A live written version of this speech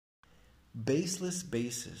Baseless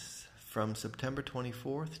Basis from September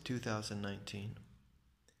 24th, 2019.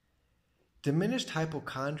 Diminished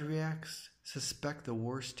hypochondriacs suspect the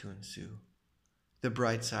worst to ensue. The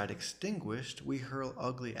bright side extinguished, we hurl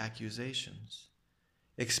ugly accusations.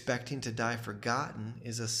 Expecting to die forgotten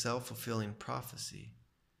is a self-fulfilling prophecy.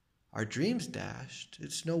 Our dreams dashed,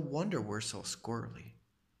 it's no wonder we're so squirrely.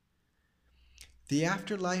 The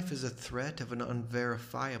afterlife is a threat of an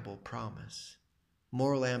unverifiable promise.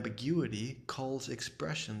 Moral ambiguity culls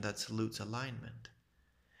expression that salutes alignment.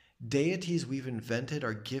 Deities we've invented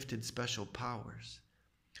are gifted special powers.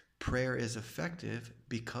 Prayer is effective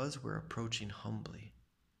because we're approaching humbly.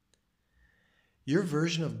 Your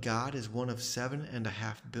version of God is one of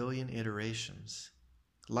 7.5 billion iterations.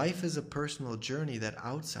 Life is a personal journey that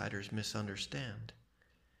outsiders misunderstand.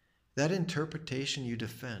 That interpretation you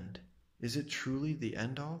defend, is it truly the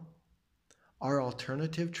end-all? Are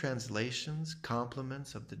alternative translations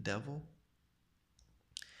compliments of the devil?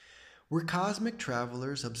 We're cosmic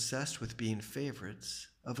travelers obsessed with being favorites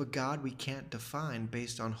of a God we can't define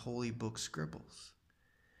based on holy book scribbles.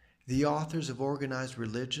 The authors of organized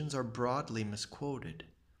religions are broadly misquoted.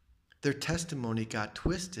 Their testimony got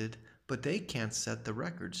twisted, but they can't set the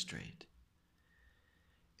record straight.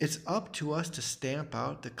 It's up to us to stamp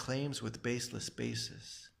out the claims with baseless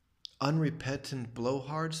basis. Unrepentant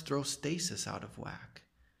blowhards throw stasis out of whack.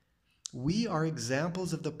 We are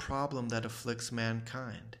examples of the problem that afflicts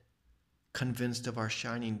mankind. Convinced of our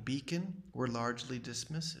shining beacon, we're largely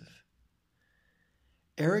dismissive.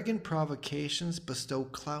 Arrogant provocations bestow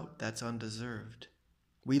clout that's undeserved.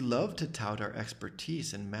 We love to tout our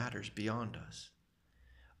expertise in matters beyond us.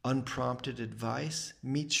 Unprompted advice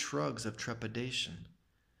meets shrugs of trepidation.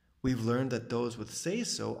 We've learned that those with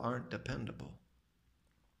say-so aren't dependable.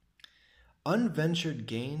 Unventured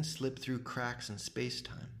gains slip through cracks in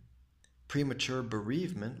space-time. Premature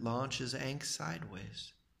bereavement launches angst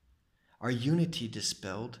sideways. Our unity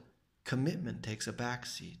dispelled, commitment takes a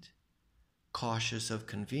backseat. Cautious of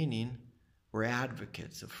convening, we're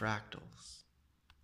advocates of fractals.